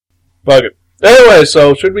Bug it. Anyway,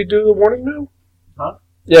 so should we do the warning now? Huh?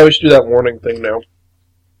 Yeah, we should do that warning thing now.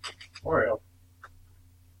 Oreo.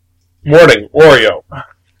 Warning, Oreo.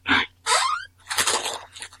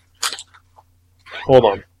 Hold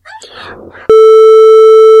on.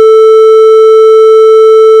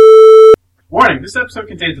 Warning, this episode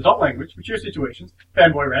contains adult language, mature situations,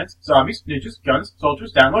 fanboy rants, zombies, ninjas, guns,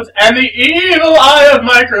 soldiers, downloads, and the evil eye of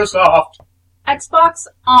Microsoft! Xbox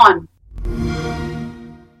on.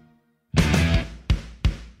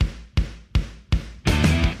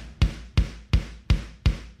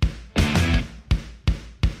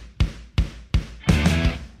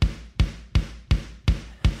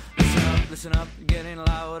 Listen up, getting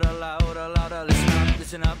louder, louder, louder.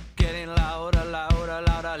 Listen up, getting louder, louder,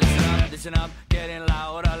 louder. Listen up, getting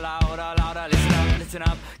louder, louder, louder. Listen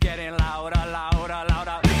up, getting louder, louder,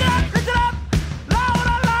 louder. Listen up,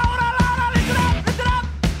 louder, louder, louder. Listen up,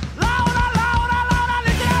 louder, louder, louder.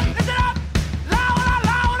 Listen up, louder,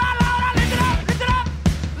 louder, louder. Listen up,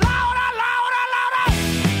 louder, louder, louder.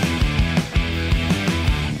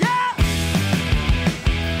 Yeah.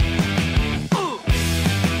 Ooh.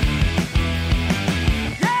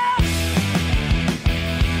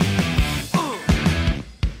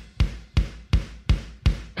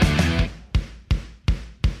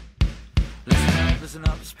 Listen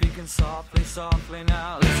up, speaking softly, softly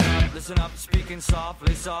now. Listen up, speaking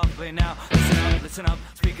softly, softly now. Listen up,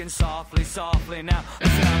 speaking softly, softly now.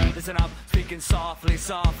 Listen up, speaking softly,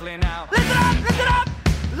 softly now. Listen up,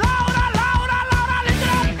 louder, louder, louder. Listen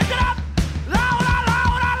up, louder,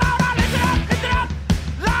 louder, louder. Listen up,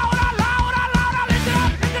 louder, louder, louder.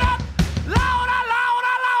 Listen up, louder,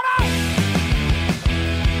 louder, louder.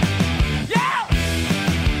 Yeah.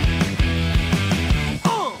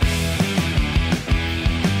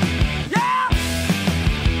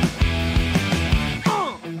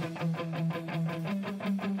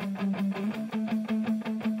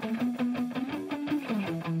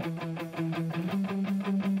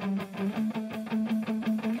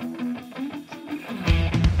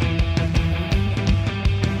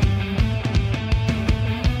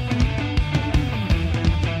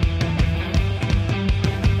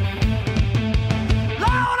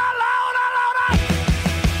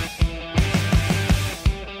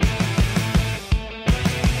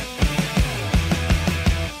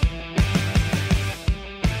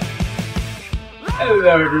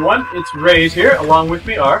 Hello everyone, it's Raze here, along with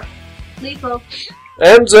me are... Lethal.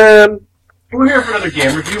 And Zan. We're here for another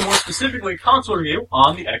game review, more specifically console review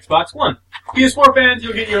on the Xbox One. PS4 fans,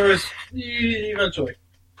 you'll get yours eventually.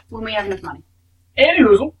 When we have enough money.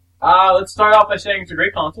 Anywhoozle, let's start off by saying it's a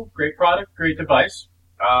great console, great product, great device.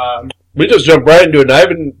 We just jumped right into it and I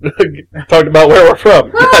haven't talked about where we're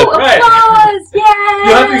from. Woo! Right. Applause! Yay!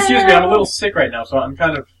 You'll have to excuse me, I'm a little sick right now, so I'm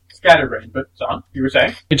kind of scatterbrained, but Son, you were saying?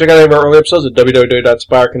 You can check out any of our early episodes at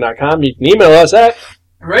www.sparkin.com. You can email us at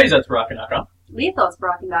Raze at Rockin.com.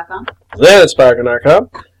 Lethalsbrocking.com. Zan at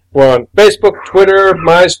sparkin.com. We're on Facebook, Twitter,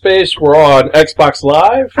 MySpace. We're on Xbox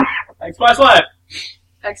Live. Xbox Live.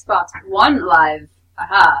 Xbox One Live.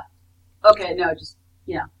 Aha. Okay, no, just,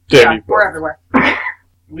 Damn yeah, you. we're everywhere.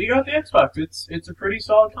 We got the Xbox. It's a pretty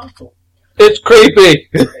solid console. It's creepy.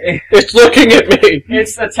 It's looking at me.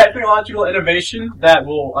 It's a technological innovation that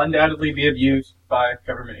will undoubtedly be abused by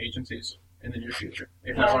government agencies in the near future,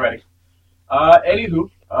 if not already. Anywho,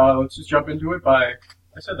 let's just jump into it by...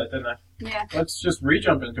 I said that, didn't I? Yeah. Let's just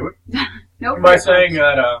re-jump into it Nope. by saying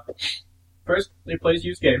that, first, it plays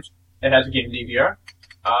used games. It has a game DVR.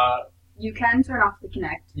 You can turn off the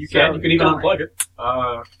Kinect. You can even don't worry.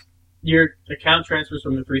 unplug it. Your account transfers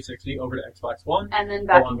from the 360 over to Xbox One. And then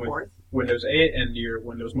back along and with forth. Windows 8 and your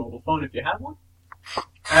Windows mobile phone if you have one.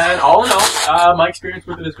 And all in all, my experience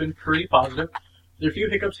with it has been pretty positive. There are a few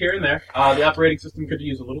hiccups here and there. The operating system could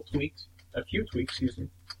use a few tweaks, excuse me.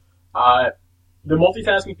 The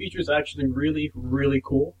multitasking feature is actually really, really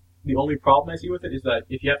cool. The only problem I see with it is that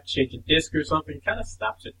if you have to change a disc or something, it kind of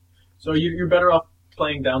stops it. So you're better off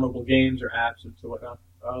playing downloadable games or apps and so whatnot.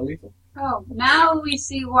 Lethal? Oh, now we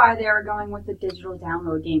see why they were going with the digital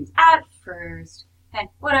download games at first. Hey,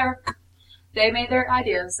 whatever. They made their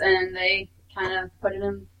ideas, and they kind of put it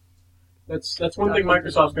in... That's one thing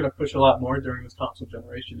Microsoft's going to push a lot more during this console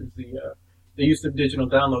generation is the use of digital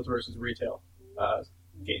downloads versus retail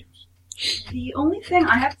games. The only thing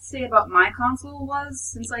I have to say about my console was,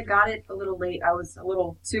 since I got it a little late, I was a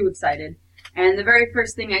little too excited. And the very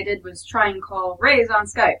first thing I did was try and call Raze on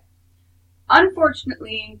Skype.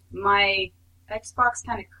 Unfortunately, my Xbox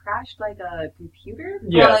kind of crashed like a computer,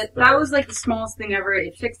 Yes, but that was like the smallest thing ever.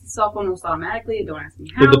 It fixed itself almost automatically. Don't ask me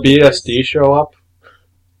how. Did the BSD show up?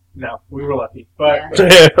 No, we were lucky. But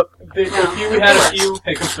Yeah. we had a few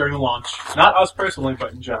hiccups during the launch. Not us personally,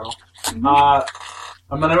 but in general.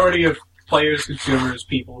 A minority of players, consumers,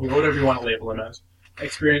 people, whatever you want to label them as,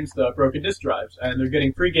 experienced broken disk drives, and they're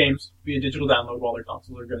getting free games via digital download while their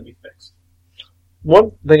consoles are going to be fixed.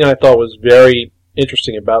 One thing I thought was very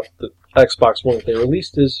interesting about the Xbox One that they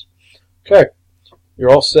released is, okay, you're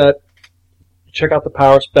all set. Check out the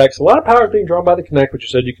power specs. A lot of power is being drawn by the Kinect, but you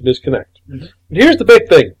said you can disconnect. Mm-hmm. But here's the big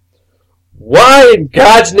thing. Why in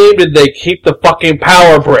God's name did they keep the fucking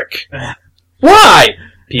power brick? Why?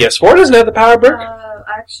 PS4 doesn't have the power brick.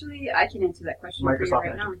 Actually, I can answer that question for you Microsoft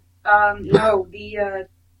right now. No,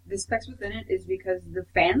 the specs within it is because the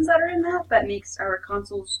fans that are in that makes our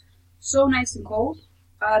consoles so nice and cold.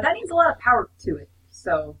 That needs a lot of power to it.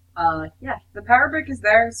 So, yeah, the power brick is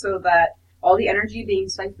there so that all the energy being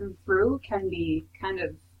siphoned through can be kind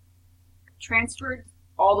of transferred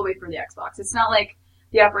all the way through the Xbox. It's not like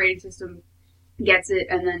the operating system gets it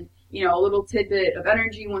and then, you know, a little tidbit of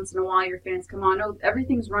energy once in a while your fans come on. No,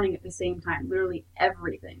 everything's running at the same time. Literally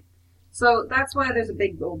everything. So that's why there's a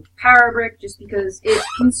big old power brick, just because it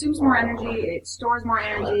consumes more energy, it stores more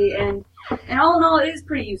energy, and all in all, it is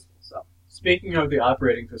pretty useful. So. Speaking of the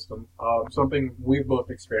operating system, something we've both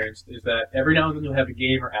experienced is that every now and then you'll have a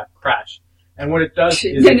game or app crash. And what it does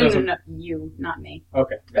is No, you, not me.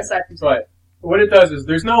 Okay. Aside from But what it does is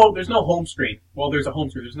there's no home screen. Well, there's a home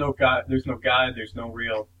screen. There's no guide. There's no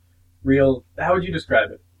real. How would you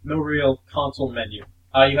describe it? No real console menu.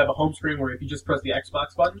 You have a home screen where if you just press the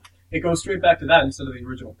Xbox button, it goes straight back to that instead of the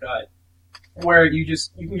original guide. Where you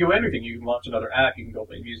can do anything. You can launch another app. You can go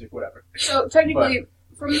play music, whatever. So technically,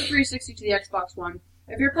 from the 360 to the Xbox One,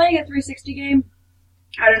 if you're playing a 360 game,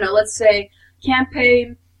 I don't know. Let's say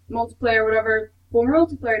campaign, multiplayer, whatever. Well,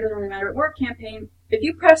 multiplayer doesn't really matter. Or campaign. If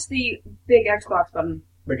you press the big Xbox button,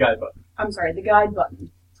 the guide button. I'm sorry, the guide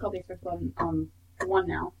button. It's called the Xbox button on the One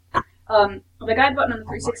now. The guide button on the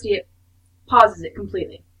 360, it pauses it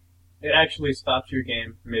completely. It actually stops your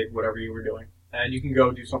game mid whatever you were doing, and you can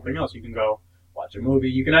go do something else. You can go watch a movie.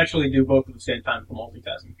 You can actually do both at the same time with the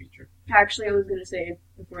multitasking feature. Actually, I was going to say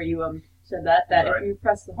before you said that Right. If you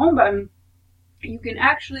press the home button, you can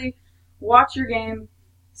actually watch your game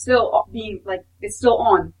still being like it's still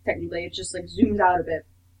on technically. It just like zooms out a bit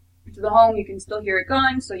to the home. You can still hear it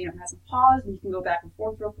going, so you know it hasn't paused, and you can go back and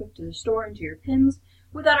forth real quick to the store and to your pins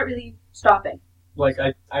without it really stopping. Like,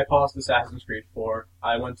 I paused Assassin's Creed 4.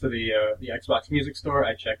 I went to the Xbox Music Store.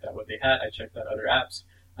 I checked out what they had. I checked out other apps.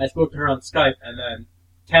 I spoke to her on Skype, and then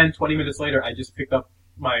 10, 20 minutes later, I just picked up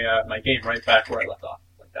my game right back where I left off,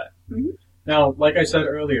 like that. Mm-hmm. Now, like I said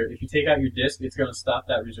earlier, if you take out your disc, it's going to stop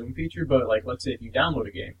that resume feature, but, like, let's say if you download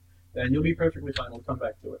a game, then you'll be perfectly fine. We'll come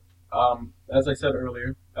back to it. As I said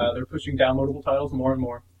earlier, they're pushing downloadable titles more and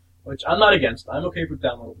more, which I'm not against. I'm okay with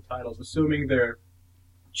downloadable titles, assuming they're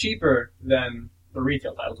cheaper than the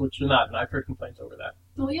retail titles, which they're not, and I've heard complaints over that.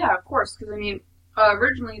 Well, yeah, of course, because I mean,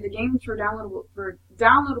 originally the games for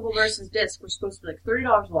downloadable versus disc were supposed to be like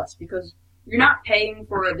 $30 less because you're not paying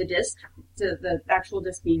for the disc, the actual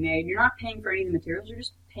disc being made. You're not paying for any of the materials. You're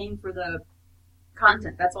just paying for the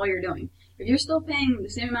content. That's all you're doing. If you're still paying the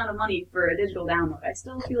same amount of money for a digital download, I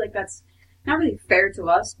still feel like that's not really fair to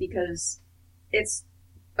us because it's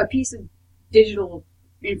a piece of digital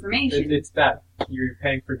information. It's data. You're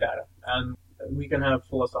paying for data, and we can have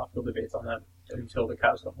philosophical debates on that until the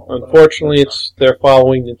cows come home. Unfortunately, they're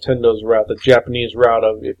following Nintendo's route, the Japanese route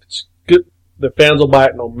of if it's good, the fans will buy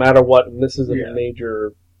it no matter what, and this is a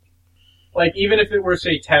major... Like, even if it were,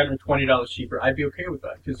 say, $10 or $20 cheaper, I'd be okay with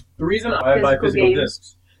that. Because the reason I buy physical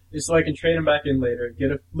discs is so I can trade them back in later,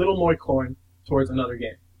 get a little more coin towards another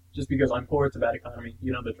game. Just because I'm poor, it's a bad economy,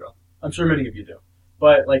 you know the drill. I'm sure many of you do.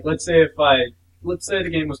 But, like, let's say the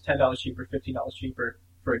game was $10 cheaper, $15 cheaper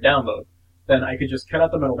for a download, then I could just cut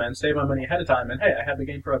out the middleman, save my money ahead of time, and hey, I have the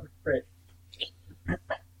game forever. Great.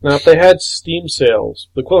 Now, if they had Steam sales,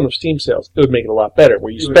 the equivalent of Steam sales, it would make it a lot better,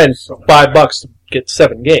 where you It would spend be so much $5 to get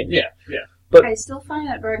 7 games. Yeah, yeah. But I still find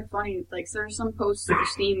that very funny. Like, there's some posts on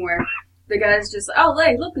Steam where the guy's just, oh,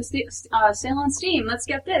 hey, look, it's sale on Steam. Let's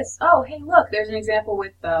get this. Oh, hey, look, there's an example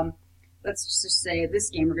with, let's just say this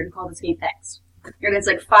game. We're going to call this game X. And it's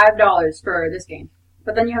like $5 for this game.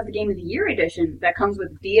 But then you have the Game of the Year edition that comes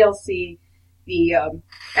with DLC, the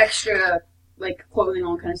extra, like, clothing,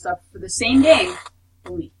 all kind of stuff for the same game.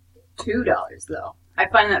 Only $2, though. I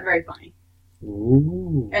find that very funny.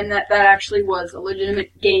 Ooh. And that actually was a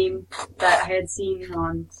legitimate game that I had seen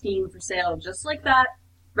on Steam for sale, just like that.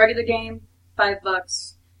 Regular game,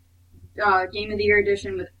 $5. Game of the Year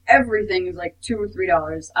edition with everything is like $2 or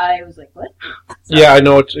 $3. I was like, what? So, Yeah, I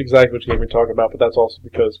know exactly what game you're talking about, but that's also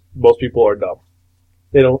because most people are dumb.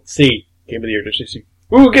 They don't see Game of the Year. They just see,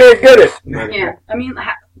 who can't get it? Yeah, I mean,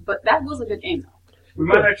 but that was a good game, though. We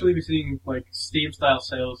might actually be seeing like Steam-style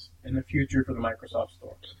sales in the future for the Microsoft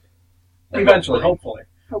Store. Eventually, hopefully.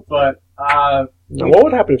 But Now, what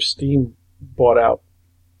would happen if Steam bought out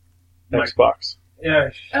Xbox? yeah,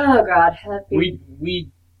 Oh God, that'd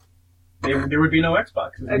be... there would be no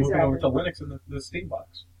Xbox. We're moving Exactly. over to Linux and the Steam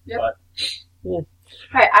box. Yep. But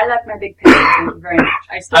Hey, I like my big pen. Thank you very much.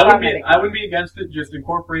 I still I have wouldn't my be big I wouldn't be against it. Just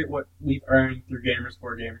incorporate what we've earned through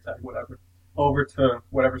Gamerscore, Gamertag, whatever, over to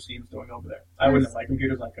whatever Steam's doing over there. I wouldn't. My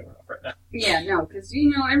computer's not good enough right now. Yeah, no, because,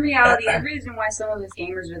 you know, in reality, the reason why some of us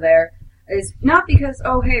gamers are there is not because,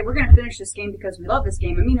 oh, hey, we're going to finish this game because we love this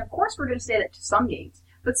game. I mean, of course we're going to say that to some games.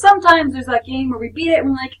 But sometimes there's that game where we beat it and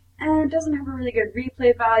we're like, it doesn't have a really good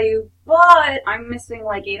replay value, but I'm missing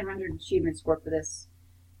like 800 achievement score for this.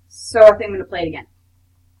 So I think I'm going to play it again.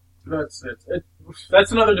 That's it.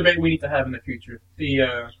 That's another debate we need to have in the future.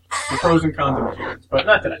 The pros and cons of achievements, but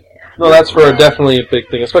not today. No, that's for definitely a big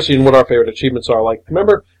thing, especially in what our favorite achievements are. Like,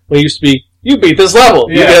 remember when it used to be, you beat this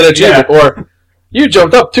level, you Yeah, get an achievement, or you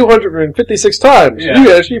jumped up 256 times, Yeah. you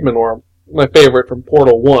get an achievement, or my favorite from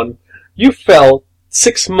Portal 1, you fell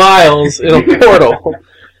 6 miles in a portal.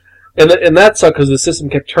 And that sucked because the system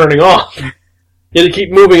kept turning off. You had to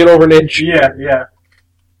keep moving it over an inch. Yeah.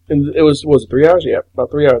 And it was it 3 hours? Yeah,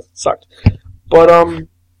 about 3 hours. It sucked. But,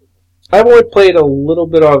 I've only played a little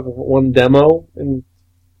bit of one demo, and,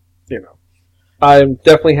 you know, I'm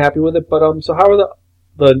definitely happy with it, but, so how are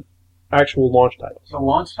the actual launch titles? So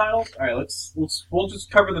launch titles. All right, we'll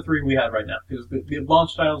just cover the three we have right now because the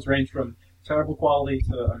launch titles range from terrible quality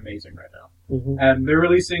to amazing right now. Mm-hmm. And they're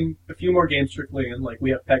releasing a few more games strictly in, like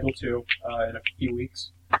we have Peggle 2 in a few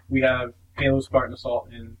weeks. We have Halo Spartan Assault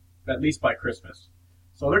in at least by Christmas.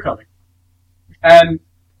 So they're coming. And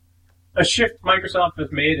a shift Microsoft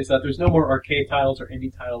has made is that there's no more arcade titles or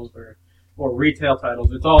indie titles or retail titles.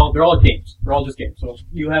 They're all games. They're all just games. So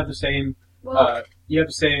you have the same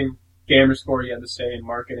gamer score, you have the same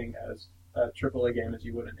marketing as a AAA game as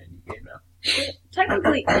you would an indie game now. It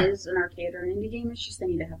technically is an arcade or an indie game, it's just they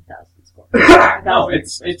need to have 1,000 score. No, it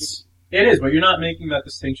is, but you're not making that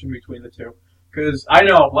distinction between the two. Because I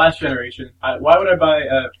know, last generation, why would I buy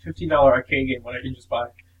a $15 arcade game when I can just buy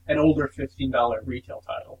an older $15 retail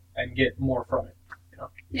title and get more from it? You know?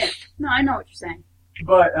 Yeah, no, I know what you're saying.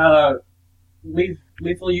 But,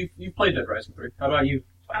 Lethal, you've played Dead Rising 3. How about you?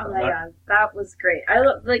 Oh my god, that was great.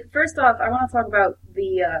 First off, I want to talk about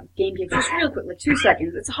the game just real quick, like 2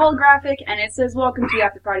 seconds. It's a holographic, and it says "Welcome to the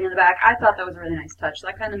After Party" on the back. I thought that was a really nice touch.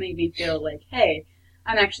 That kind of made me feel like, hey,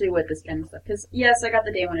 I'm actually with this kind of stuff. Because yes, I got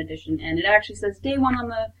the Day 1 edition, and it actually says Day 1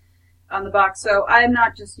 on the box. So I'm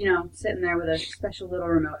not just sitting there with a special little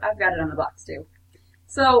remote. I've got it on the box too.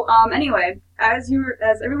 So anyway, as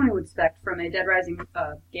everyone would expect from a Dead Rising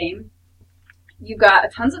game, you've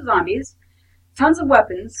got tons of zombies. Tons of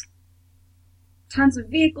weapons, tons of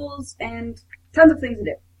vehicles, and tons of things to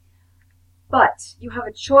do. But you have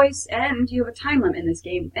a choice and you have a time limit in this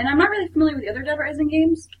game. And I'm not really familiar with the other Dead Rising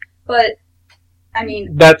games, but I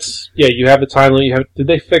mean, you have a time limit. Did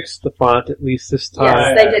they fix the font at least this time?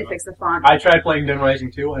 yes, they did fix the font. I tried playing Dead Rising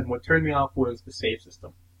 2, and what turned me off was the save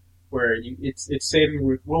system, where it's saving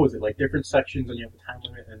with, what was it, like different sections, and you have a time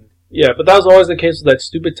limit, and Yeah, but that was always the case with that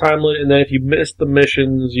stupid time limit, and then if you miss the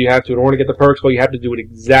missions, you have to, in order to get the perks, well, you have to do it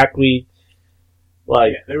exactly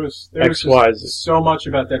like there was X, Y, Z. just so much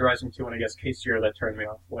about Dead Rising 2 and I guess Case Zero that turned me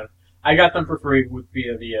off when I got them for free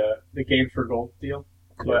via the Games for Gold deal.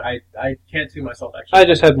 But I can't see myself actually. I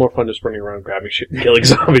just had more fun just running around grabbing shit and killing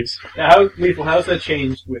zombies. Now, how's that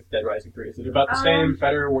changed with Dead Rising 3? Is it about the same,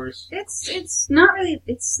 better, worse? It's not really,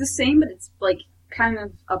 it's the same, but it's like kind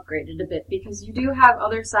of upgraded a bit because you do have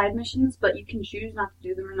other side missions, but you can choose not to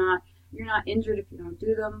do them or not. You're not injured if you don't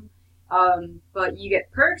do them. But you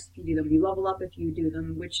get perks if you do them. You level up if you do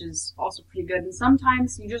them, which is also pretty good. And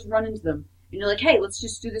sometimes you just run into them. And you're like, hey, let's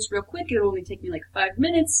just do this real quick. It'll only take me like 5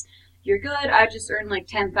 minutes. You're good. I just earned like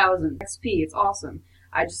 10,000 XP. It's awesome.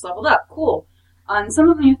 I just leveled up. Cool. And some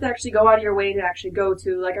of them you have to actually go out of your way to actually go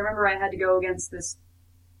to. Like, I remember I had to go against this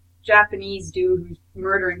Japanese dude who's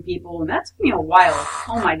murdering people, and that took me a while.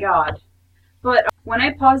 Oh my god. But when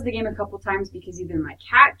I paused the game a couple times because either my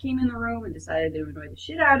cat came in the room and decided to annoy the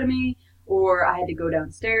shit out of me, or I had to go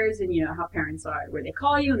downstairs, and you know how parents are, where they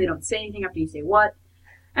call you and they don't say anything after you say what.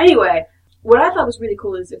 Anyway, what I thought was really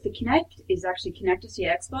cool is if the Kinect is actually connected to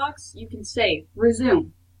your Xbox, you can say,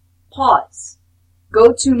 resume, pause,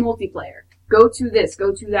 go to multiplayer, go to this,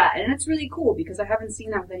 go to that. And it's really cool because I haven't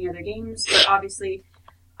seen that with any other games, but obviously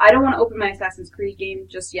I don't want to open my Assassin's Creed game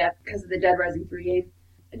just yet because of the Dead Rising 3 game.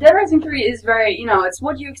 Dead Rising 3 is very, it's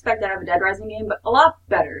what you expect out of a Dead Rising game, but a lot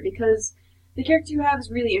better, because the character you have is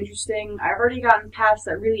really interesting. I've already gotten past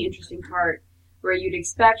that really interesting part where you'd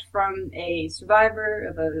expect from a survivor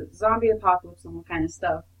of a zombie apocalypse and all kind of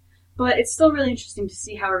stuff. But it's still really interesting to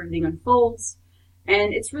see how everything unfolds,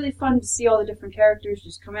 and it's really fun to see all the different characters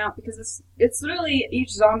just come out, because it's literally,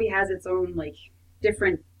 each zombie has its own,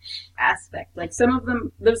 different aspect. Some of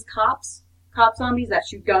them, there's cop zombies that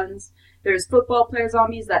shoot guns. There's football player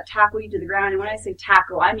zombies that tackle you to the ground. And when I say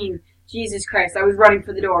tackle, I mean, Jesus Christ, I was running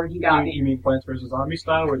for the door and you got me. You mean Plants vs. Zombies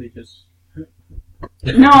style, where they just...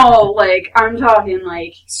 No, I'm talking,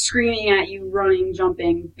 screaming at you, running,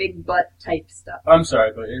 jumping, big butt type stuff. I'm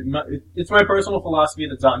sorry, but it's my personal philosophy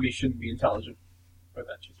that zombies shouldn't be intelligent. But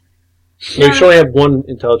that's just me. You should only have one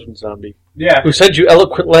intelligent zombie. Yeah. Who sent you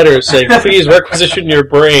eloquent letters saying, please requisition your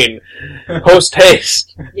brain. Post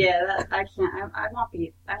haste. Yeah, I can't. I want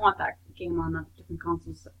that game on different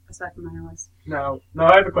consoles aside from iOS. No,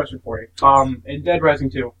 I have a question for you. In Dead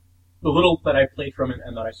Rising 2, the little that I played from it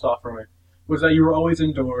and that I saw from it was that you were always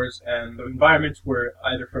indoors and the environments were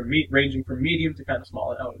either ranging from medium to kind of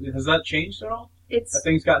small. Has that changed at all? Have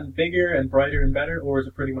things gotten bigger and brighter and better, or is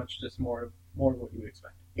it pretty much just more of what you would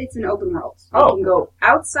expect? It's an open world. Oh. You can go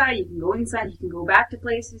outside, you can go inside, you can go back to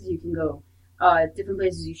places, you can go different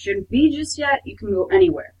places you shouldn't be just yet, you can go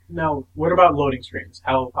anywhere. Now, what about loading screens?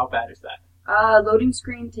 How bad is that? Loading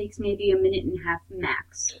screen takes maybe a minute and a half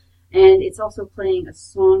max. And it's also playing a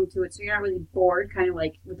song to it, so you're not really bored, kind of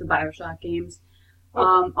like with the Bioshock games.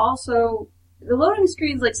 Okay. Also, the loading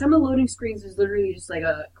screens, some of the loading screens is literally just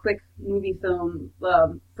a quick movie film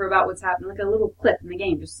for about what's happening, a little clip in the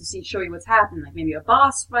game, just to show you what's happening, maybe a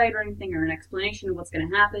boss fight or anything, or an explanation of what's going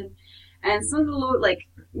to happen. And some of the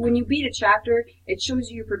when you beat a chapter, it shows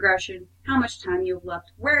you your progression, how much time you have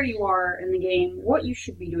left, where you are in the game, what you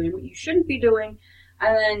should be doing, what you shouldn't be doing,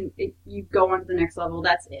 and then you go on to the next level.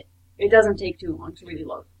 That's it. It doesn't take too long to really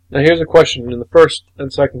load. Now here's a question. In the first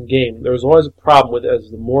and second game, there was always a problem with as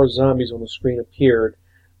the more zombies on the screen appeared,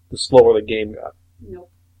 the slower the game got. Nope.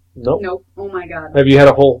 Nope? Nope. Oh my god. Have you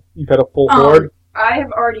had you've had a full horde? I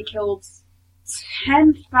have already killed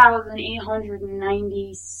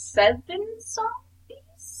 10,897 zombies?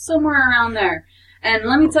 Somewhere around there. And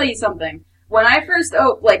let me tell you something. When I first,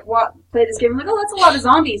 played this game, I'm that's a lot of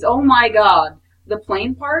zombies. Oh my god. The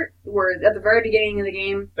plane part, where at the very beginning of the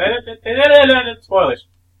game...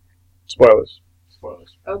 Spoilers.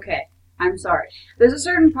 Okay, I'm sorry. There's a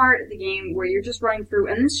certain part of the game where you're just running through,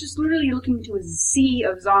 and it's just literally looking into a sea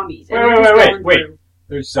of zombies. Wait.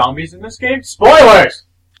 There's zombies in this game? Spoilers!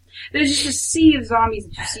 There's just a sea of zombies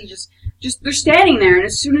that you see just they're standing there, and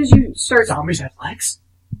as soon as you start... Zombies have legs?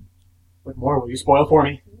 What more will you spoil for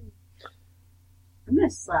me? I'm gonna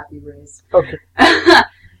slap you, Riz. Okay.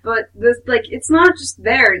 But it's not just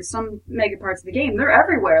there in some mega parts of the game. They're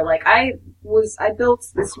everywhere. I built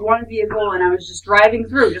this one vehicle and I was just driving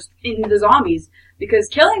through, just into the zombies, because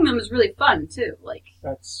killing them is really fun, too.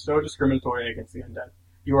 That's so discriminatory against the undead.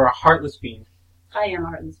 You are a heartless fiend. I am a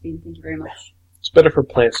heartless fiend, thank you very much. It's better for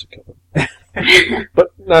plants to kill them.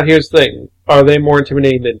 But now here's the thing. Are they more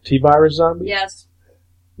intimidating than T-virus zombies? Yes.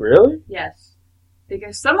 Really? Yes.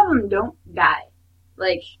 Because some of them don't die.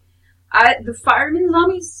 The fireman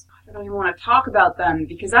zombies, I don't even want to talk about them,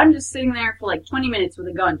 because I'm just sitting there for 20 minutes with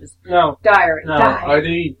a gun, just die.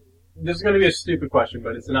 This is going to be a stupid question,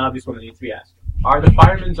 but it's an obvious one that needs to be asked. Are the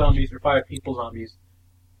fireman zombies or fire people zombies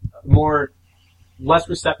less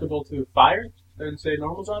susceptible to fire than, say,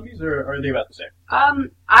 normal zombies, or are they about the same?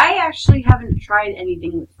 I actually haven't tried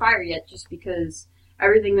anything with fire yet, just because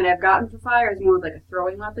everything that I've gotten for fire is more of a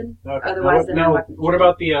throwing weapon. Okay. Otherwise, what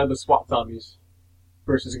about the SWAT zombies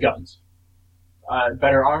versus guns?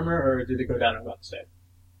 Better armor, or did it go down about the same?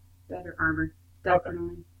 Better armor, definitely.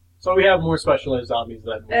 Okay. So we have more specialized zombies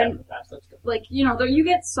than we had in the past. That's good. You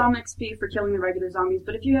get some XP for killing the regular zombies,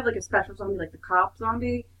 but if you have a special zombie like the cop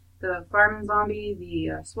zombie, the fireman zombie,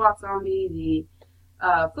 the SWAT zombie,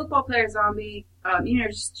 the football player zombie,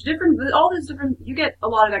 just different. All these different. You get a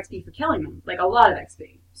lot of XP for killing them, a lot of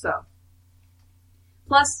XP. So,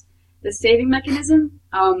 plus the saving mechanism.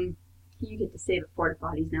 You get to save at porta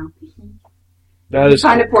potties now. That is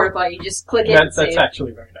find a porta potty, you just click it. That's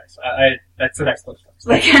actually very nice. That's an excellent touch.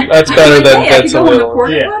 That's better than Dead Some Little. Little.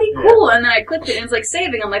 Porta potty, cool. And then I clicked it, and it's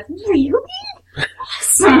saving. I'm like, really?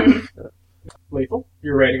 Awesome. Lethal,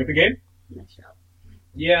 your rating of the game? Nice job.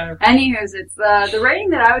 Yeah. Anyways, it's the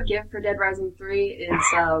rating that I would give for Dead Rising 3 is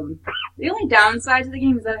the only downside to the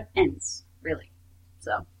game is that it ends, really.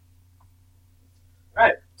 So.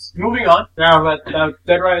 Alright, moving on. Now,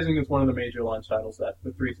 Dead Rising is one of the major launch titles that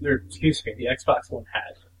the Xbox One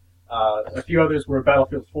had. A few others were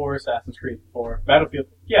Battlefield 4, Assassin's Creed 4. Both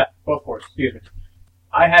 4s, excuse me.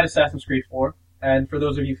 I had Assassin's Creed 4, and for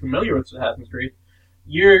those of you familiar with Assassin's Creed,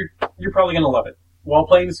 you're probably going to love it. While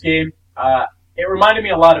playing this game, it reminded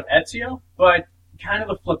me a lot of Ezio, but kind of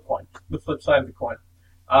the flip side of the coin.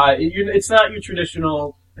 It's not your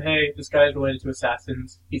traditional, hey, this guy's related to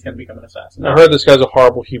assassins, he's going to become an assassin. I heard this guy's a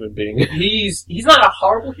horrible human being. He's not a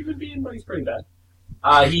horrible human being, but he's pretty bad.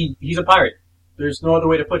 He's a pirate. There's no other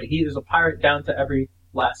way to put it. He is a pirate down to every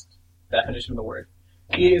last definition of the word.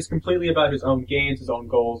 He is completely about his own gains, his own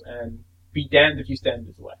goals, and be damned if you stand in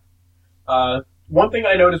his way. One thing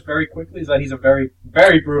I noticed very quickly is that he's a very,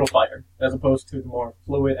 very brutal fighter, as opposed to the more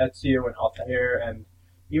fluid Ezio and Altair, and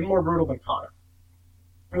even more brutal than Connor,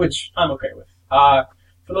 which I'm okay with.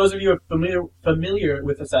 For those of you who are familiar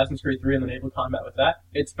with Assassin's Creed 3 and the naval combat with that,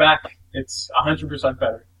 it's back. It's 100%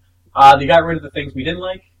 better. They got rid of the things we didn't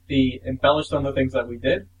like. They embellished on the things that we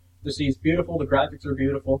did. The sea is beautiful. The graphics are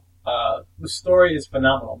beautiful. The story is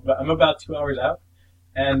phenomenal. I'm about 2 hours out.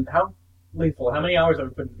 And how many hours have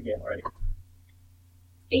we put into the game already?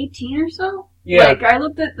 18 or so? Yeah. Like, I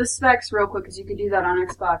looked at the specs real quick, because you could do that on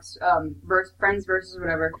Xbox, friends versus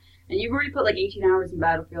whatever, and you've already put like 18 hours in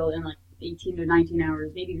Battlefield and like 18 to 19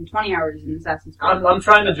 hours, maybe even 20 hours in Assassin's Creed. I'm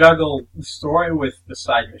trying to juggle the story with the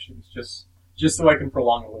side missions, just so I can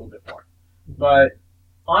prolong a little bit more. But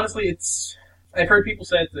honestly, I've heard people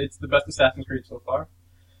say it's the best Assassin's Creed so far,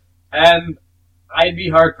 and I'd be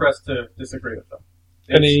hard pressed to disagree with them.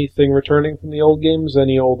 Anything returning from the old games?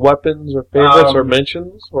 Any old weapons or favorites or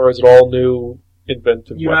mentions? Or is it all new,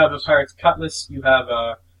 inventive You weapons? have a pirate's cutlass, you have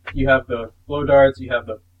the blow darts, you have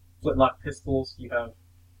the flintlock pistols, you have...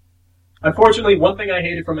 Unfortunately, one thing I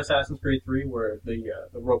hated from Assassin's Creed 3 were the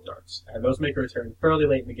rope darts, and those make a return fairly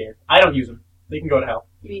late in the game. I don't use them. They can go to hell.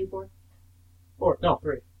 You mean 4? 4? No,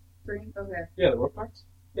 3. 3? Okay. Yeah, the rope darts?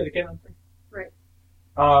 Yeah, they came out in 3. Right.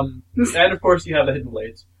 And of course you have the hidden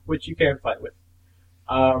blades, which you can't fight with.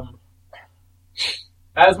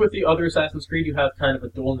 As with the other Assassin's Creed, you have kind of a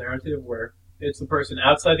dual narrative where it's the person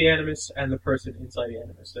outside the Animus and the person inside the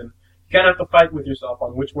Animus, and you kind of have to fight with yourself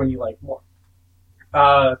on which one you like more.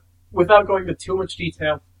 Without going into too much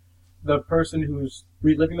detail, the person who's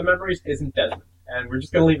reliving the memories isn't Desmond, and we're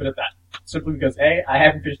just going to leave it at that. Simply because A, I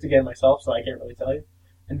haven't finished the game myself, so I can't really tell you,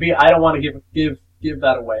 and B, I don't want to give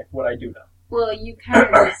that away, what I do know. Well, you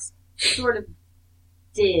kind of just sort of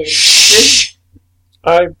did.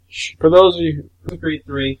 For those of you Creed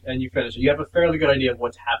 3 and you finish it, you have a fairly good idea of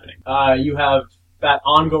what's happening. You have that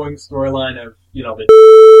ongoing storyline of, the...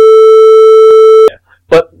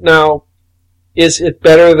 But now, is it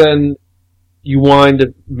better than you wanting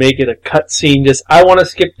to make it a cutscene? Just, I want to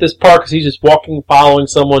skip this part because he's just walking, following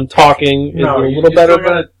someone, talking. Is it a little better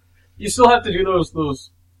than... You still have to do those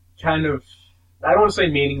kind of, I don't want to say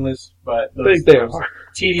meaningless, but those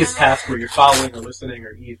tedious tasks where you're following or listening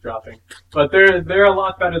or eavesdropping. But they're a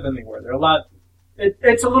lot better than they were. They're a lot...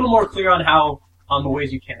 It's a little more clear on the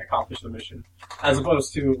ways you can accomplish the mission, as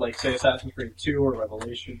opposed to, like, say, Assassin's Creed 2 or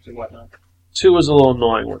Revelations or whatnot. 2 was a little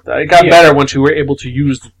annoying with that. It got better once you were able to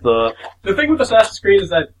use the... The thing with Assassin's Creed is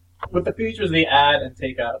that with the features they add and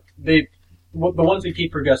take out, the ones they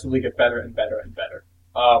keep progressively get better and better and better.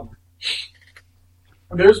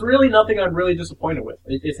 There's really nothing I'm really disappointed with.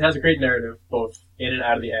 It has a great narrative, both in and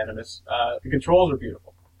out of the Animus. The controls are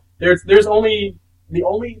beautiful. The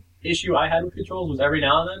only issue I had with controls was every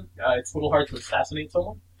now and then, it's a little hard to assassinate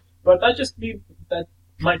someone. But that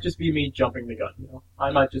might just be me jumping the gun,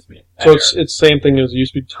 I might just be. So it's the same thing as it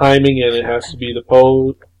used to be timing, and it has to be the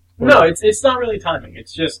pose? No, it's not really timing.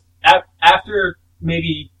 It's just, after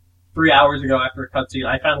maybe 3 hours ago, after a cutscene,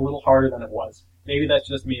 I found it a little harder than it was. Maybe that's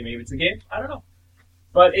just me, maybe it's a game, I don't know.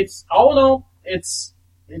 But it's, all in all, it's,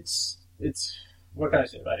 what can I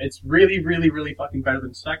say about it? It's really, really, really fucking better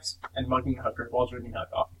than sex and mugging a hooker while drinking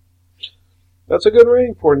hot coffee. That's a good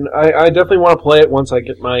rating for it. I definitely want to play it once I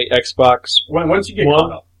get my Xbox. Once you get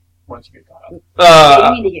caught up. Once you get caught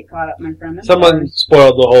up. You need to get caught up, my friend. Someone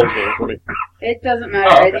spoiled the whole game for me. It doesn't matter.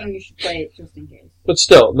 Oh, okay. I think you should play it just in case. But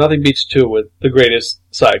still, nothing beats 2 with the greatest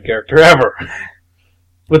side character ever.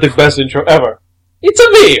 With the best intro ever. It's a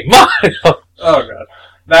me! Mine! Oh god.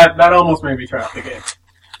 That almost made me turn off the game.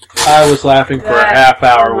 I was laughing for a half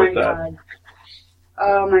hour with that.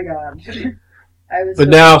 Oh my god. But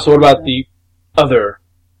now, so what about the other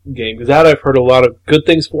game? Because that I've heard a lot of good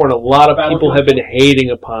things for, and a lot of people have been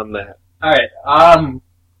hating upon that. Alright,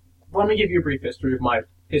 let me give you a brief history of my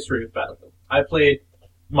history with Battlefield. I played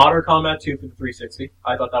Modern Combat 2 for the 360.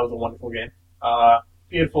 I thought that was a wonderful game.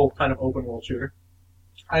 Beautiful kind of open world shooter.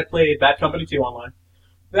 I played Bad Company 2 online.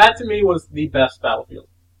 That to me was the best Battlefield.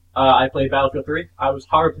 I played Battlefield 3. I was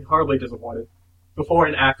horribly disappointed before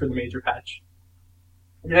and after the major patch.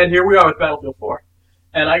 And here we are with Battlefield 4.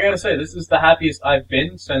 And I gotta say, this is the happiest I've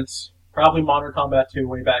been since probably Modern Combat 2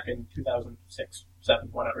 way back in 2006, 7,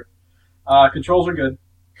 whatever. Controls are good,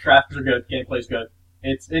 graphics are good, gameplay's good.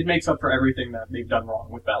 It makes up for everything that they've done wrong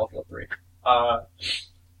with Battlefield 3.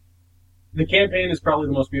 The campaign is probably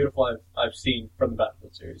the most beautiful I've seen from the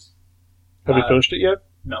Battlefield series. Have you finished it yet?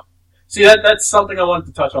 No. See, that's something I wanted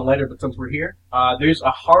to touch on later, but since we're here, there's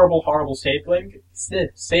a horrible save game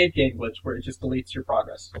glitch where it just deletes your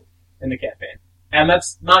progress in the campaign. And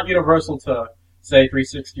that's not universal to, say,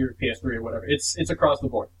 360 or PS3 or whatever. It's across the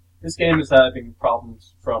board. This game is having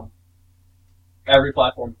problems from every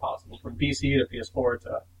platform possible, from PC to PS4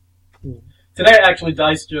 to... Today, actually,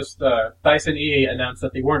 DICE and EA announced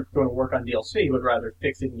that they weren't going to work on DLC, but rather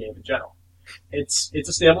fixing the game in general. It's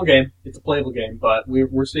a stable game, it's a playable game, but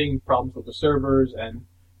we're seeing problems with the servers and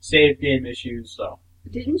save game issues, so...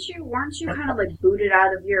 Weren't you kind of like booted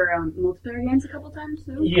out of your multiplayer games a couple times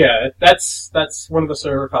too? Yeah, that's one of the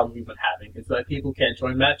server problems we've been having. Is that people can't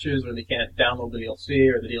join matches, or they can't download the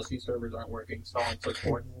DLC, or the DLC servers aren't working, so on and so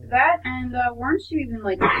forth. That, and weren't you even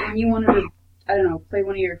like, when you wanted to, I don't know, play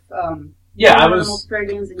one of your multiplayer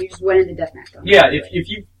games and you just went into deathmatch? Yeah, if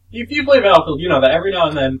you play Battlefield, you know that every now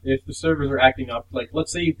and then, if the servers are acting up, like,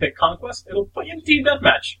 let's say you pick Conquest, it'll put you in Team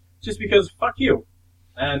Deathmatch. Just because, fuck you.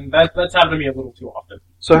 And that's happened to me a little too often.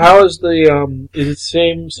 So how is is it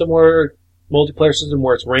similar multiplayer system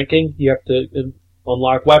where it's ranking? You have to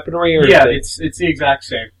unlock weaponry? Or yeah, it's the exact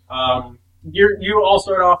same. You all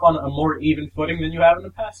start off on a more even footing than you have in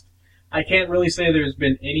the past. I can't really say there's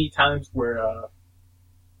been any times where a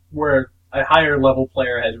higher level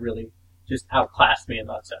player has really just outclassed me in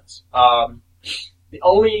that sense. The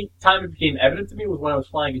only time it became evident to me was when I was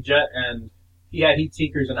flying a jet and he had heat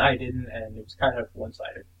seekers and I didn't, and it was kind of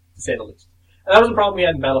one-sided, to say the least. And that was a problem we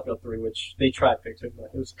had in Battlefield 3, which they tried fixing,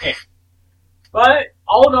 but it was But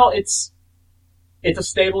all in all, it's a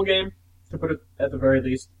stable game, to put it at the very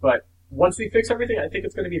least. But once they fix everything, I think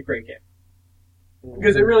it's going to be a great game.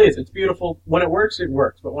 Because it really is. It's beautiful. When it works, it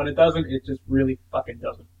works. But when it doesn't, it just really fucking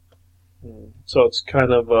doesn't. So it's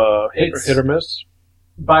kind of hit or miss?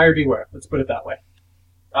 Buyer beware. Let's put it that way.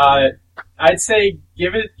 I'd say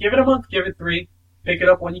give it a month, give it 3, pick it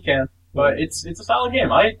up when you can. But it's a solid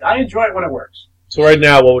game. I enjoy it when it works. So right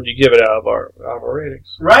now, what would you give it out of our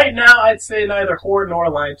ratings? Right now, I'd say neither Horde nor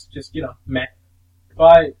Alliance, just, meh.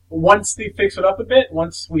 But once they fix it up a bit,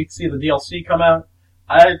 once we see the DLC come out,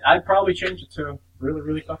 I'd probably change it to really,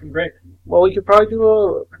 really fucking great. Well, we could probably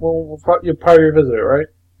do you'll probably revisit it, right?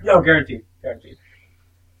 No, guaranteed.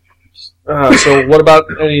 So what about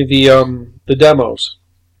any of the demos?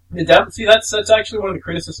 See, that's actually one of the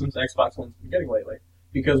criticisms Xbox One's been getting lately.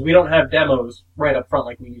 Because we don't have demos right up front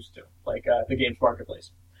like we used to, like the Games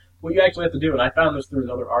Marketplace. What you actually have to do, and I found this through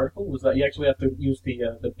another article, was that you actually have to use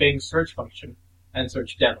the Bing search function and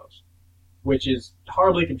search demos, which is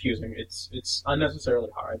horribly confusing. It's unnecessarily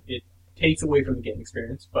hard. It takes away from the game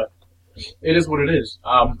experience, but it is what it is.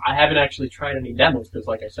 I haven't actually tried any demos because,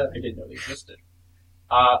 like I said, I didn't know they existed.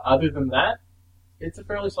 Other than that, it's a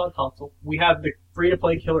fairly solid console. We have the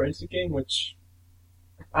free-to-play Killer Instinct game, which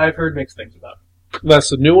I've heard mixed things about. That's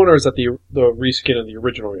the new one, or is that the reskin of the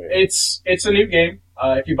original game? It's a new game.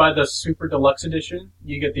 If you buy the Super Deluxe Edition,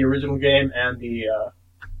 you get the original game and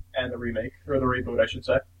the remake, or the reboot, I should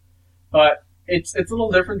say. But it's a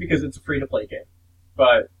little different because it's a free-to-play game.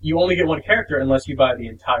 But you only get one character unless you buy the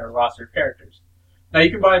entire roster of characters. Now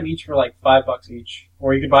you can buy them each for like $5 each,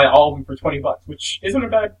 or you can buy all of them for $20, which isn't a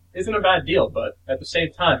bad deal. But at the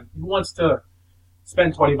same time, who wants to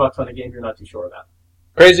spend $20 on a game you're not too sure about?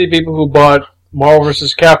 Crazy people who bought Marvel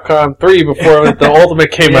vs. Capcom 3 before the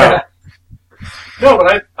Ultimate came out. No,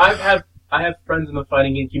 but I have friends in the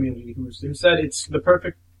fighting game community who said it's the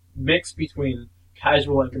perfect mix between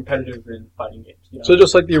casual and competitive in fighting games. You know? So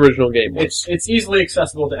just like the original game was. It's easily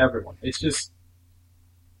accessible to everyone. It's just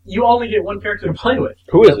you only get one character to play with.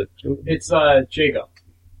 Who is it? It's Jago.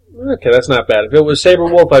 Okay, that's not bad. If it was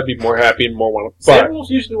Saberwolf, I'd be more happy and more want to fight. Saberwolf's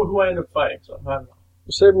usually who I end up fighting, so I don't know.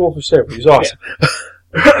 Saberwolf is Saber. He's awesome.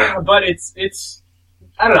 Yeah. But it's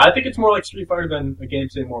I don't know. I think it's more like Street Fighter than a game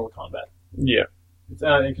say Mortal Kombat. Yeah. It's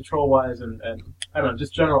in control wise and I don't know,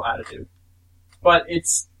 just general attitude. But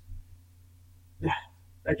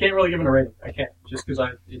I can't really give it a rating. I can't just because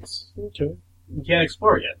Okay. You can't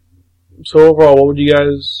explore it yet. So overall, what would you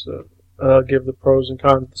guys give the pros and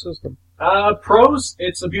cons of the system? Pros,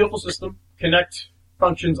 it's a beautiful system. Kinect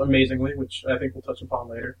functions amazingly, which I think we'll touch upon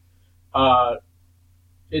later.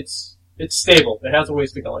 It's It's stable. It has a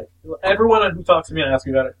ways to go. Like, everyone who talks to me and asks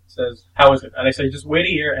me about it says, "How is it?" And I say, "Just wait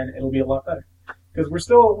a year, and it'll be a lot better." Because we're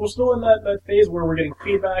still in that phase where we're getting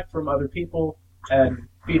feedback from other people and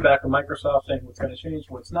feedback from Microsoft saying what's going to change,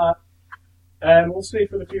 what's not, and we'll see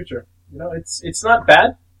for the future. You know, it's not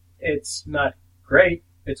bad, it's not great,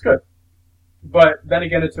 it's good. But then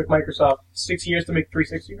again, it took Microsoft 6 years to make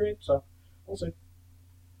 360 great, so we'll see.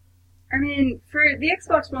 I mean, for the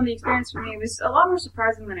Xbox One, the experience for me was a lot more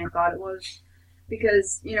surprising than I thought it was.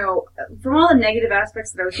 Because, you know, from all the negative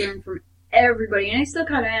aspects that I was hearing from everybody, and I still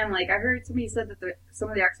kind of am, like, I heard somebody said that some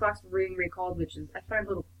of the Xbox were being recalled, which is, I find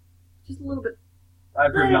just a little bit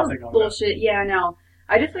I've heard nothing on bullshit. Yeah, no.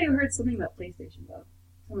 I definitely heard something about PlayStation, though.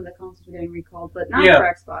 Some of the consoles were getting recalled, but not for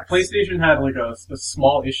Xbox. PlayStation had, like, a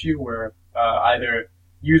small issue where either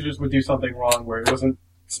users would do something wrong where it wasn't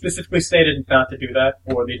specifically stated not to do that,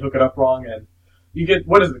 or they'd hook it up wrong, and you get,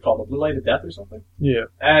 what is it called, a blue light of death or something? Yeah.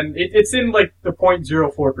 And it's in, like, the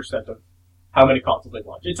 0.04% of how many consoles they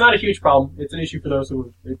launch. It's not a huge problem. It's an issue for those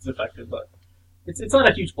who it's affected, but it's not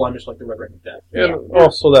a huge blemish like the Red Ring of Death. And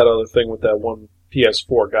also that other thing with that one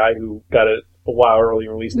PS4 guy who got it a while early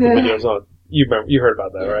and released the videos on. You heard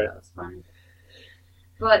about that, right? That was funny.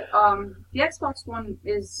 But the Xbox One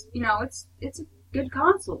is, you know, it's a good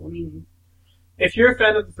console. I mean, if you're a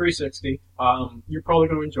fan of the 360, you're probably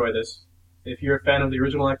going to enjoy this. If you're a fan of the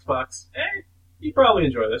original Xbox, you probably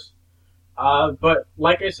enjoy this. But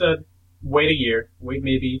like I said, wait a year, wait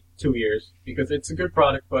maybe 2 years, because it's a good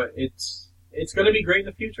product, but it's going to be great in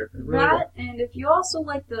the future. It really will. And if you also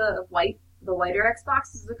like the whiter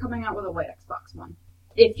Xboxes, they're coming out with a white Xbox One.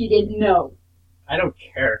 If you didn't know. I don't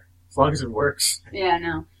care, as long as it works. Yeah,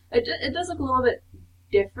 no. It does look a little bit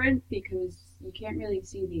different because you can't really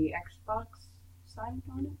see the Xbox side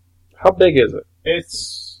on it. How big is it?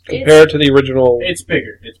 It's compared to the original. It's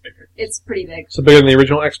bigger. It's pretty big. So bigger than the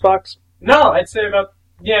original Xbox? No, I'd say about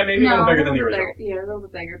maybe a little bigger than the original. Yeah, a little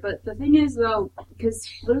bit bigger. But the thing is, though, because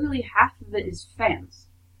literally half of it is fans.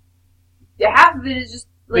 Half of it is just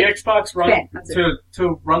like the Xbox fan.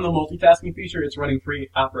 to run the multitasking feature. It's running 3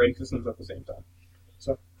 operating systems at the same time.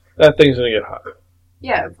 So that thing's gonna get hot.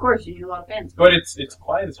 Yeah, of course you need a lot of fans. But it's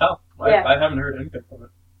quiet as hell. Yeah. I haven't heard anything from it.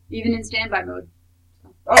 Even in standby mode.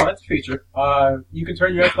 Oh, that's a feature. You can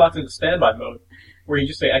turn your Xbox into standby mode, where you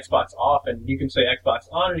just say Xbox off, and you can say Xbox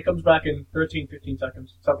on, and it comes back in 13, 15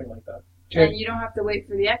 seconds, something like that. And you don't have to wait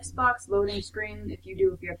for the Xbox loading screen. If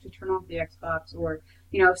you have to turn off the Xbox, or,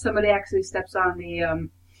 you know, if somebody actually steps on the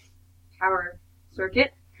power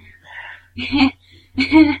circuit.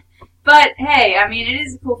 But, hey, I mean, it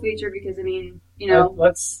is a cool feature because, I mean, you know...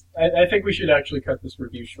 I think we should actually cut this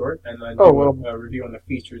review short and then do a review on the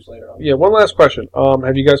features later on. Yeah, one last question.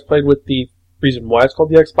 Have you guys played with the reason why it's called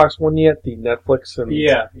the Xbox One yet? The Netflix and...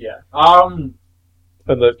 Yeah. And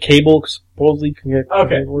the cable supposedly can get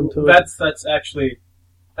into it? That's actually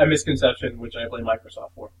a misconception, which I blame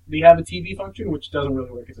Microsoft for. They have a TV function, which doesn't really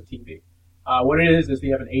work as a TV. What it is they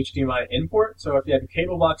have an HDMI input, so if you have a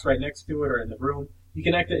cable box right next to it or in the room, you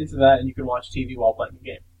connect it into that and you can watch TV while playing the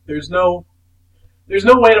game. There's no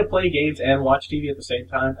way to play games and watch TV at the same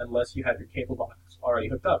time unless you have your cable box already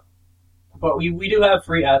hooked up. But we do have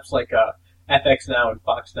free apps like FX Now and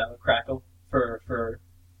Fox Now and Crackle for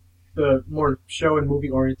the more show and movie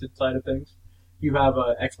oriented side of things. You have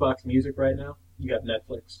Xbox Music right now. You have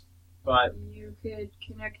Netflix. But you could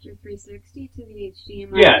connect your 360 to the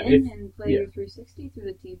HDMI and play your 360 through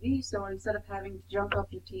the TV. So instead of having to jump up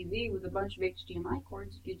your TV with a bunch of HDMI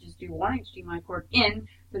cords, you could just do one HDMI cord in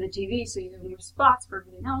for the TV, so you have more spots for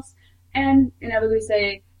everything else. And inevitably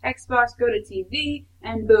say Xbox, go to TV,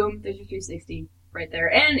 and boom, there's your 360 right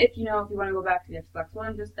there. And if you want to go back to the Xbox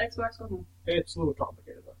One, just Xbox go home. It's a little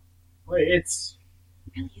complicated though. It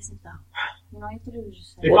really isn't though. All you have to do is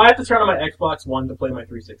just say if I have to turn on my Xbox One to play my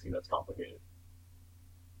 360, that's complicated.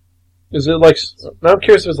 Is it like... Now I'm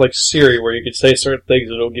curious if it's like Siri, where you could say certain things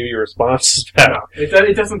and it'll give you responses back. No,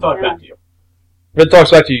 it doesn't talk back to you. If it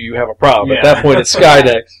talks back to you, you have a problem. At that point, it's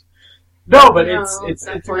Skydex. No, but it's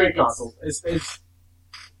a great console.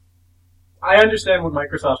 I understand what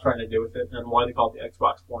Microsoft's trying to do with it and why they call it the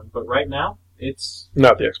Xbox One, but right now, it's...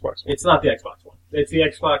 Not the Xbox One. It's not the Xbox One. It's the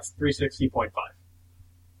Xbox 360.5.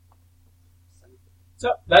 So,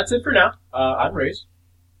 that's it for now. I'm Ray's.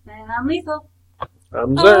 And I'm Lethal.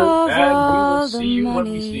 I'm Zer. And we will see you when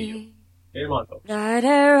we see you. Game on, folks. That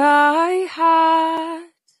I had,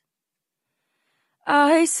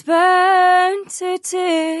 I spent it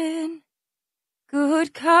in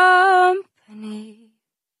good company,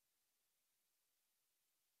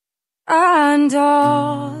 and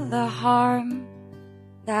all the harm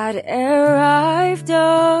that I've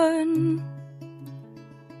done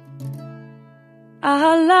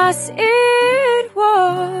Alas, it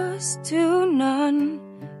was to none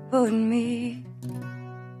but me.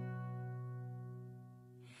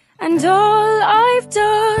 And all I've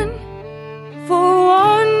done for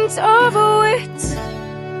want of wit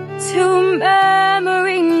to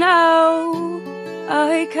memory now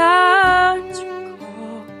I can't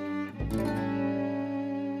recall.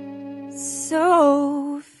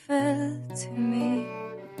 So fell to me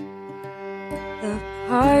the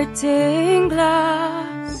parting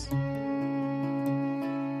glass.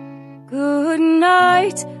 Good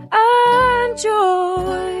night and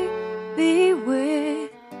joy be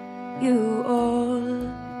with you all.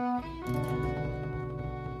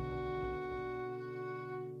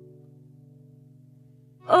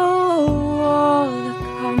 Oh, all the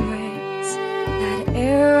comrades that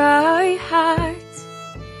e'er I had,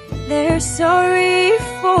 they're sorry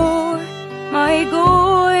for my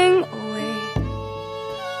going away.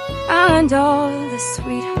 And all the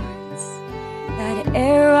sweethearts that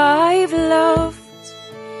e'er I've loved,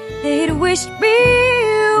 they'd wish me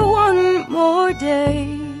one more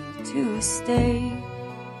day to stay.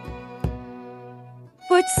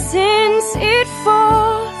 But since it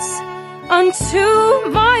falls unto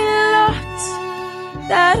my lot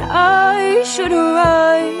that I should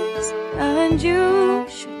rise and you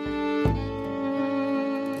should,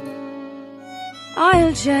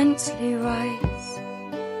 I'll gently rise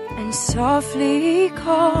and softly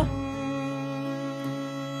call.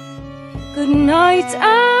 Good night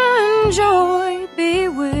and joy be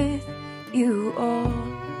with you all.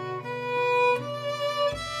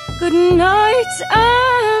 Good night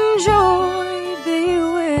and joy be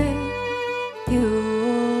with you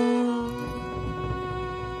all.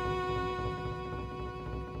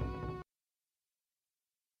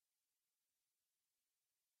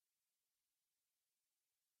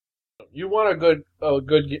 You want a good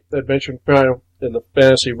adventure in the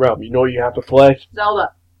fantasy realm. You know what you have to play?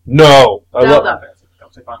 Zelda. No. I love Zelda.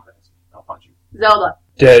 Don't say Final Fantasy. I'll punch you. Zelda.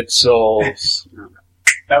 Dead Souls.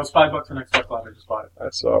 That was $5 on Xbox Live. I just bought it.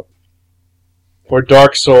 That's up. Or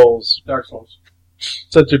Dark Souls. Dark Souls.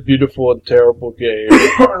 Such a beautiful and terrible game.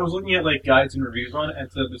 I was looking at like guides and reviews on it, and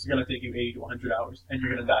it said this is going to take you 80 to 100 hours, and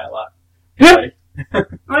you're going to die a lot. Yeah. Right?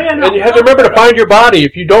 Oh yeah, no. And you have to remember to find your body.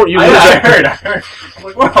 If you don't, you lose I it. heard. I'm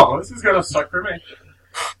like, well, this is going to suck for me.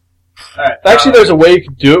 Alright. Actually, there's a way you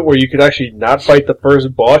could do it where you could actually not fight the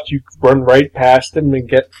first boss. You could run right past him and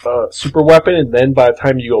get a super weapon, and then by the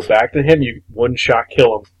time you go back to him, you one-shot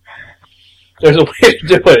kill him. There's a way to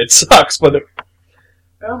do it. It sucks, but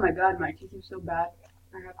Oh my god, my teeth are so bad.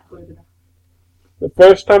 I have to go to the doctor. the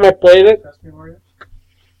first time I played it, Ask me, Mario.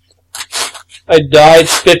 I died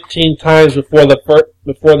 15 times before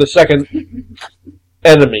the second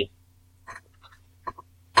enemy.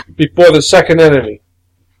 Before the second enemy.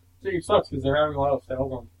 See, it sucks because they're having a lot of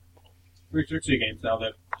sales on 360 games now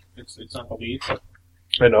that it's not the lead. But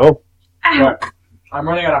I know. right. I'm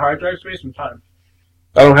running out of hard drive space and time.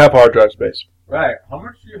 I don't have hard drive space. Right. How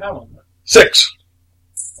much do you have on that? 6.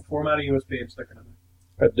 Format a USB and stick it in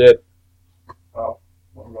there. I did. Oh,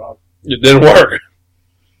 God. It didn't work.